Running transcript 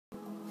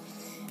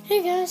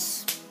Hey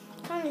guys,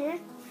 Connor here.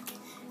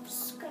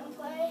 Just gonna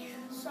play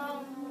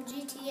some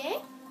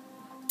GTA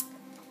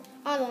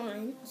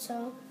online,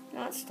 so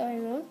not story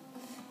mode.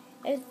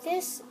 If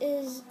this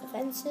is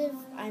offensive,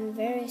 I'm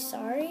very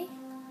sorry,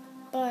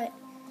 but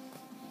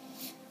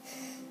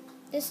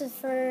this is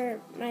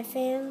for my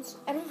fans.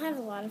 I don't have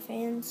a lot of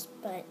fans,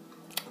 but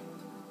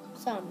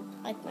some,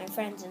 like my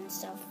friends and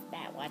stuff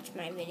that watch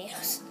my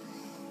videos.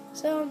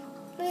 So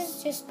this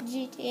is just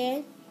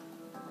GTA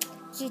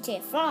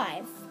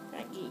 5,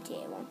 not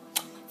GTA 1.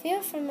 If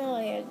you're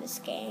familiar with this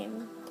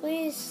game,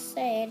 please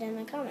say it in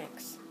the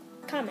comments.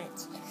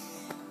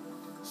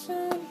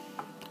 So,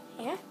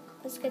 yeah,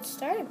 let's get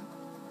started.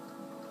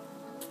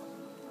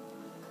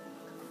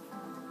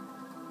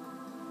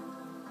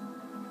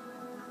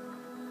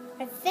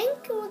 I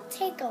think it will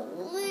take a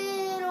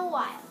little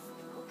while,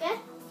 okay?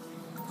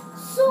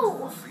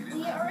 So,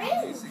 we are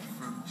in.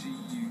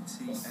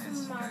 This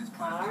is my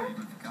car.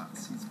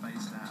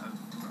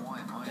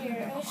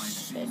 Here, I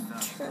should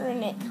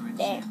turn it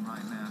down.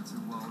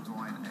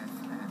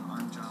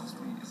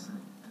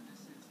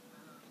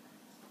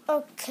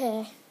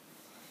 Okay,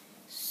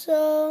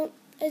 so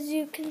as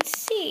you can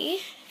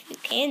see,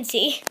 hang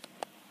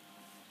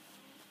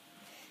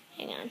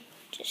on,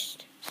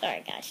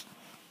 sorry guys,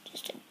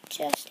 just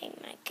adjusting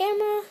my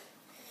camera.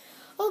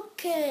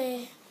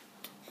 Okay,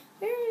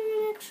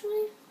 we're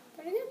actually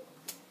pretty good.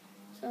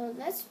 So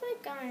that's my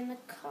guy in the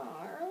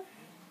car,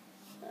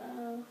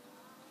 and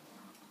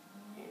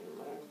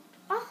we're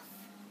off.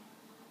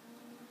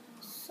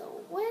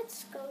 So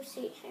let's go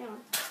see, hang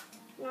on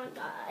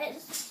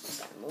guys, just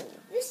gotta move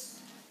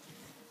this.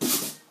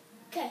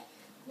 Okay,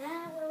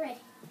 now we're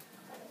ready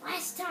for the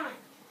last time.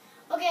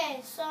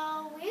 Okay,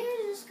 so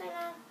we're just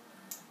gonna,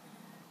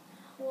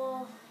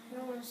 well, I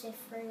don't want to say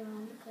free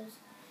roam because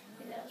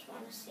you guys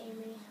want to see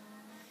me.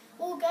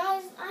 Well,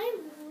 guys,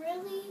 I'm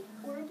really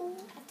horrible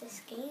at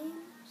this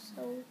game,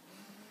 so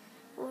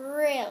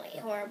really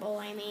horrible,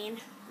 I mean.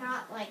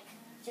 Not like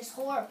just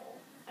horrible.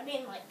 I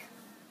mean like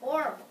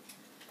horrible.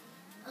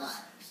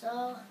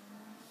 So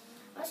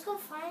let's go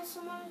find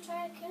someone and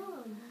try to kill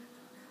him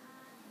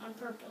on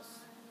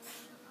purpose.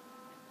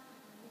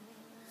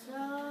 So,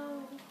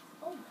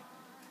 oh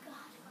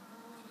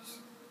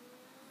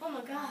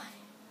my god,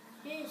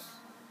 jeez.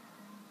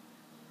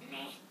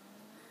 Nah.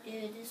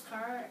 Dude, this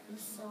car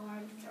is so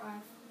hard to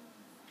drive.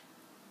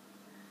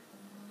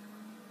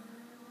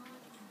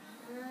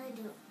 I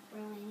don't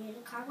really need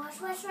a car wash.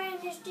 What's wrong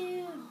with this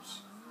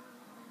dudes?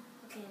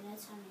 Okay, that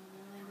sounded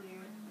really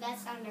weird. That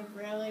sounded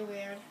really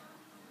weird.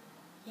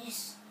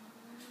 Yes.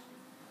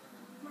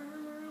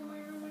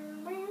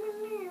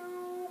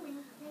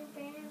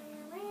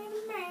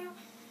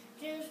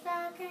 Just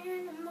like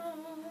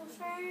animals,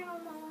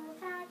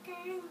 like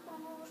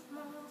animals.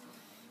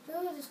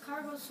 Dude, this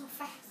car goes so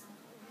fast.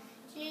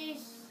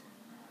 Jeez.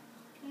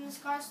 Can this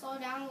car slow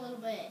down a little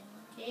bit?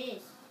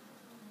 Jeez.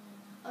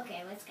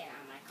 Okay, let's get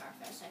out of my car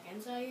for a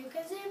second so you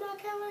can see my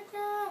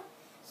character.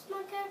 It's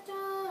my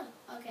character.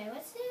 Okay,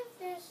 let's see if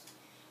there's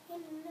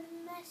any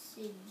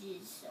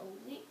messages. So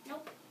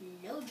nope,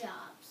 no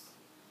jobs.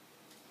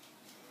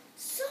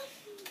 So,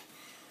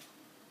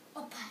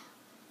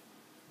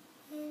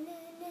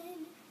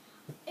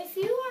 if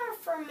you are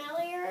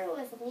familiar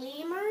with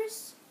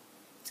lemurs,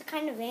 it's a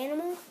kind of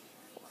animal.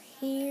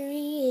 Here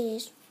he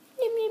is.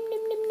 Nim, nim,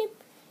 nim, nim, nim.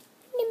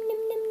 Nim,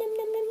 nim, nim, nim,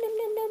 nim, nim, nim,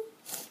 nim, nim.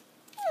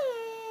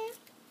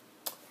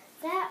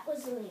 That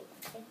was a lemur.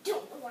 I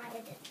don't know why I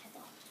did that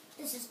though.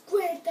 This is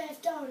Grand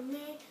Theft Auto,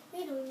 man.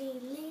 We don't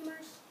need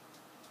lemurs.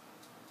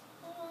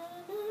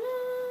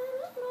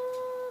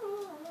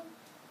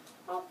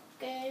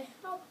 Okay.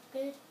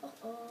 Okay.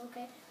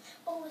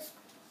 Oh,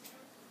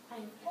 I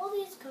have all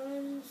these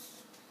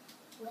guns.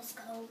 Let's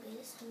go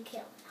get some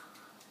killing.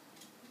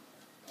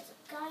 There's a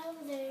guy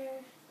over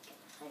there.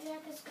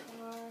 Hijack his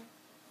car.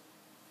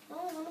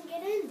 Oh, let me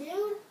get in,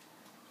 dude.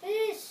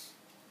 Please.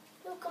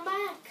 Dude, come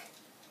back.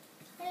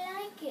 I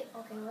like it.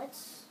 Okay,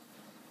 let's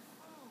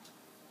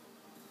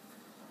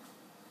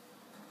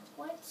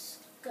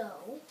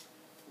go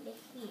to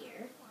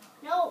here.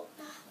 No,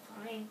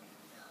 fine.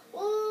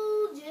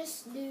 We'll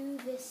just do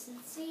this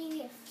and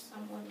see if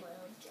someone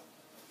will jump.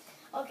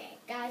 Okay,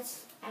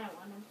 guys, I don't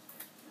want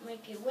to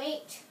make you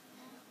wait,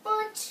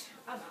 but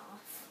I'm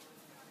off.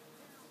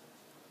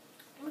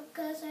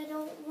 Because I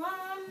don't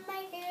want to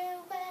make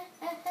you wait.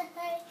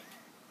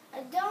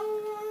 I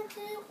don't want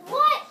to.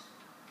 What?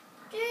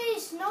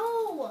 Jeez,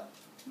 no.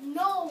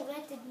 No,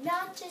 that did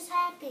not just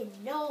happen.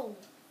 No.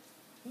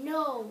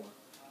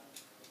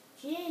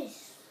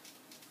 Jeez.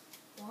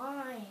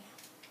 Why?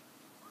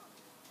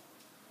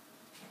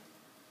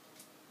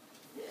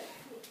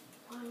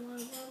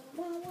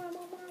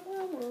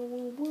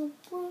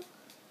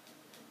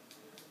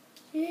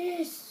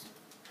 Jeez.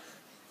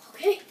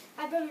 Okay,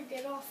 I better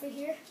get off of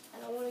here. I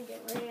don't want to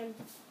get ran.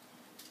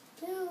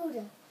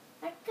 Dude,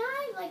 that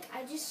guy, I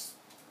was just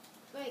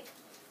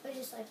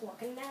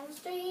walking down the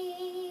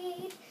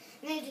street,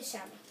 and they just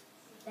shot me.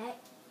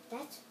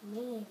 That's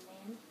mean,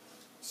 man.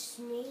 It's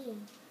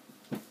mean.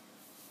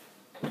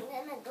 I'm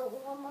gonna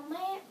go on my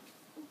map.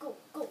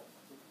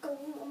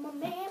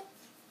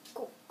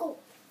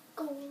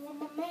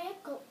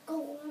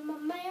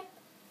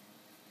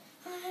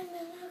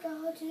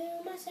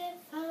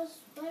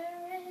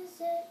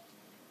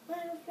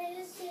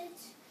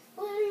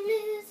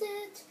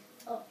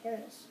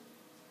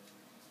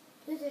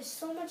 there's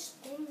so much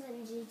things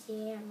in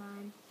GTA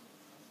Online.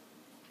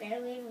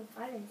 Barely even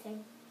find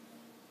anything.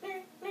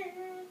 Good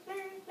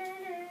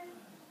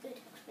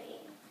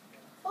explain.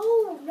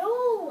 Oh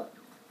no!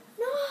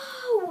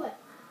 No!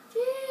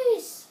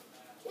 Jeez!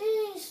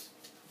 Jeez!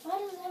 Why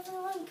does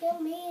everyone kill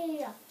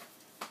me?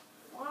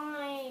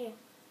 Why?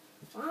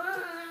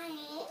 Why?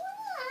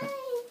 Why?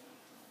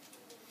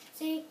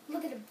 See,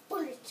 look at the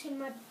bullets in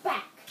my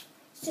back.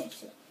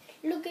 Seriously.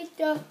 Look at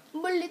the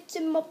bullets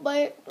in my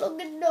back.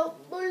 Look at the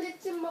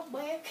bullets in my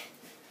back.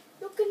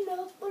 Look at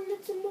the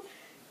bullets in my...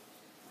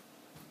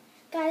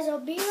 Guys, I'll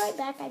be right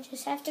back. I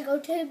just have to go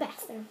to the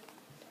bathroom.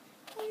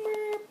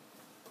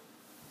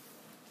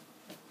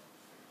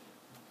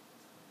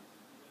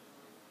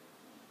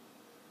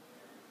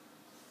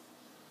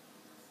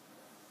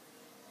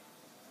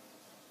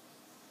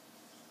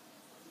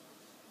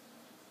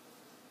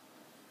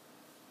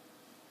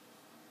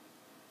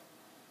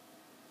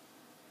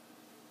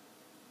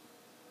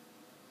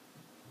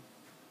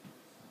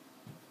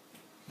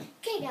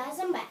 Okay, guys,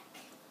 I'm back.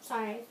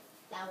 Sorry,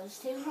 that was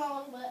too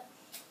long, but...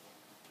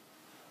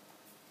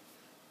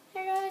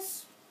 Hey,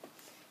 guys.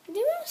 Do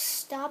you want to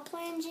stop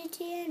playing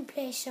GTA and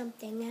play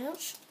something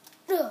else?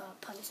 Ugh,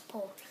 punch the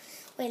pole.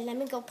 Wait, let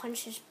me go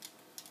punch this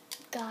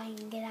guy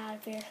and get out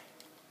of here.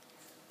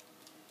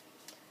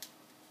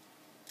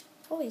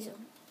 Oh, he's a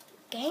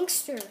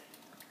gangster.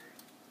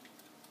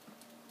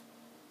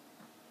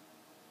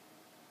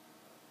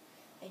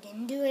 I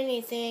didn't do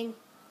anything.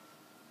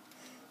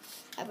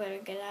 I better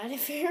get out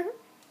of here.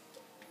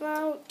 I'm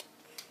out.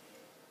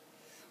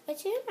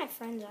 Let's see if my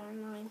friends are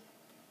online.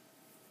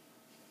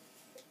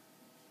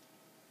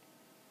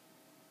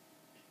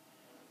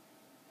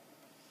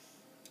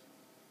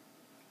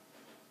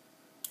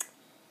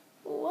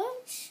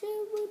 What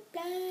should we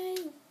play?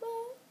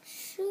 What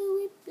should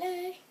we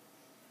play?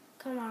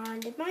 Come on,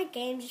 did my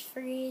game just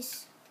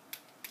freeze?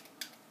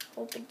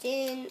 Hope it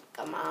didn't.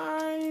 Come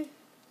on.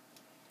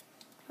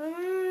 Come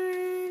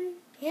on.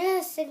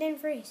 Yes, it didn't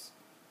freeze.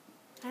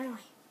 Finally.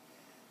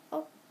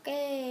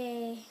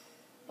 Okay.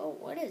 Oh,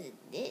 what is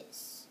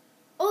this?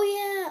 Oh,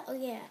 yeah. Oh,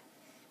 yeah.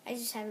 I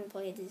just haven't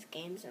played these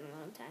games in a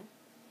long time.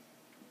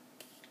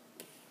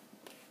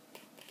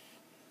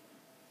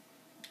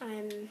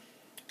 I'm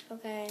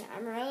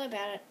really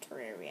bad at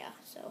Terraria,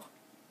 so.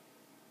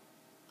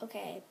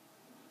 Okay.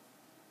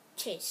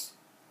 Chase.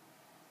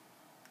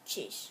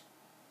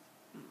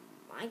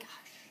 My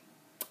gosh.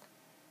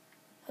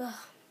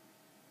 Ugh.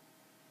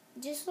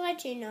 Just to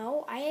let you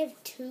know, I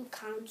have 2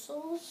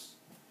 consoles.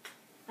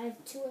 I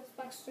have 2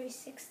 Xbox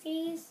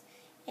 360s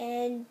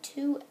and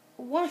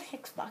 1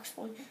 Xbox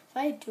One. If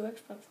I had 2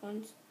 Xbox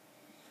Ones.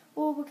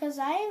 Well, because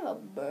I have a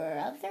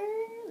brother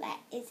that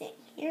isn't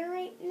here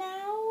right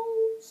now,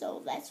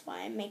 so that's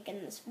why I'm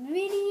making this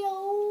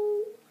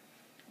video.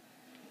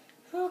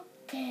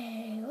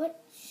 Okay,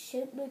 what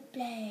should we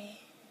play?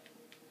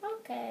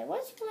 Okay,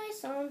 let's play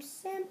some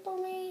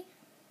simply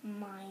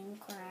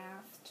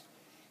Minecraft.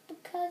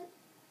 Because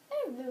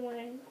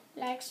everyone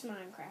likes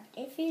Minecraft.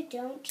 If you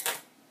don't,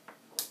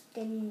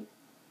 then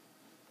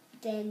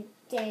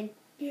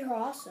you're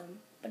awesome.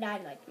 But I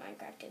like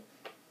Minecraft too.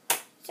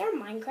 Is there a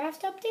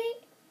Minecraft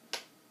update?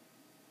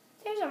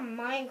 If there's a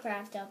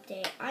Minecraft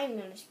update, I'm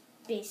gonna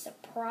be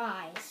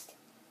surprised.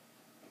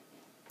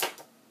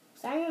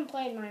 So I haven't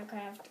played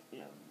Minecraft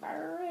in a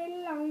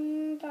very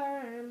long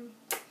time.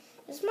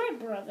 It's my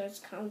brother's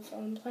console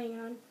I'm playing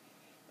on.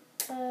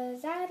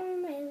 Cause I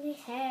don't really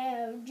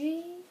have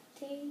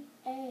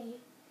GTA,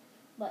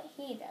 but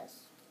he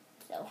does.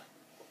 So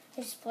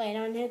I just play it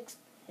on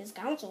his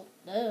console.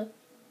 Duh.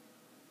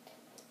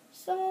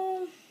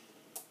 So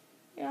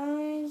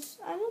guys,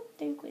 I don't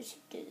think we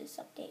should do this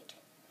update.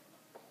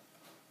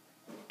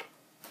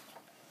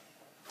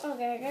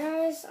 Okay,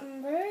 guys,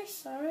 I'm very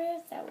sorry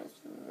if that was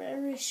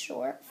very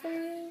short for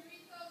you.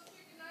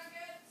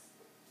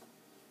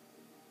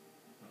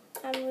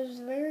 I was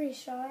very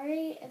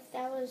sorry if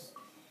that was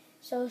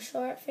so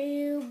short for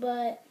you,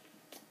 but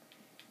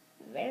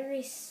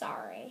very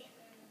sorry.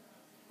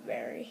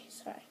 Very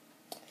sorry.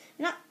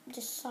 Not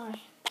just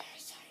sorry. Very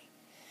sorry.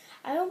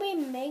 I will be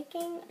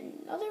making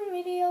another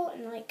video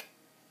in like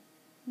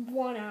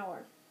 1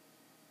 hour.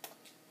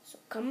 So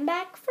come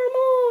back for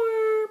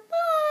more.